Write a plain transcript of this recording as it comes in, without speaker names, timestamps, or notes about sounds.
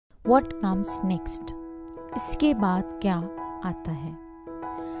What comes next? इसके बाद क्या आता है?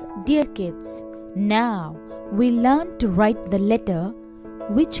 Dear kids, now we learn to write the letter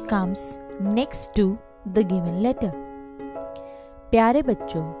which comes next to the given letter. प्यारे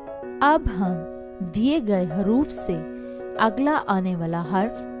बच्चों, अब हम दिए गए हरूफ से अगला आने वाला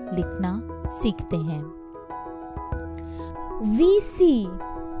हर्फ लिखना सीखते हैं. We see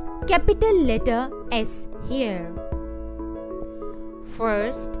capital letter S here.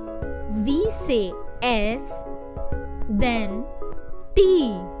 First, we say S, then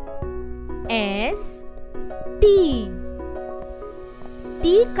T. S, T.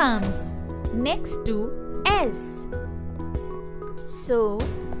 T comes next to S. So,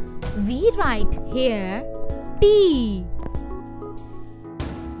 we write here T.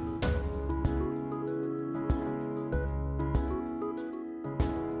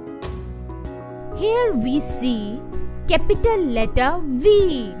 Here we see capital letter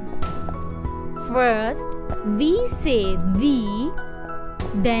V. First, we say V,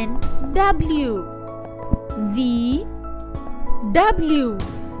 then W. V, W.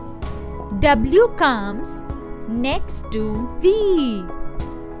 W comes next to V.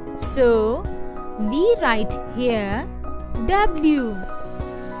 So, we write here W.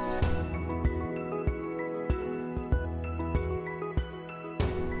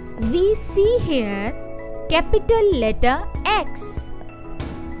 We see here capital letter X.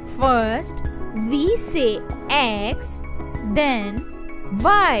 First, we say X, then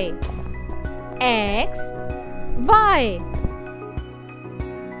Y. X, Y.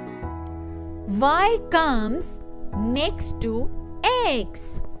 Y comes next to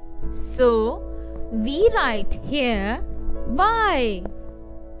X. So, we write here Y.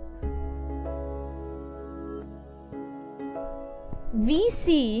 We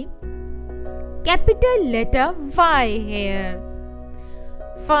see capital letter Y here.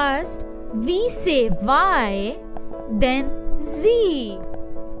 First, we say Y, then Z.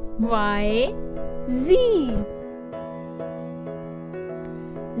 Y, Z.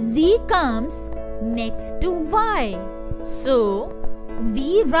 Z comes next to Y. So,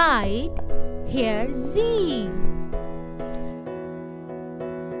 we write here Z.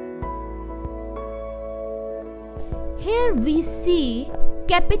 Here we see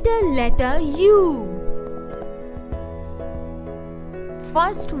capital letter U.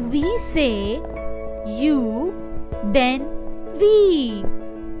 First we say U, then V.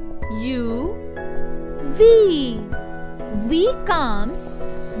 U, V. V comes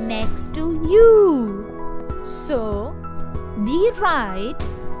next to U. So, we write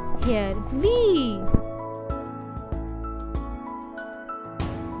here V.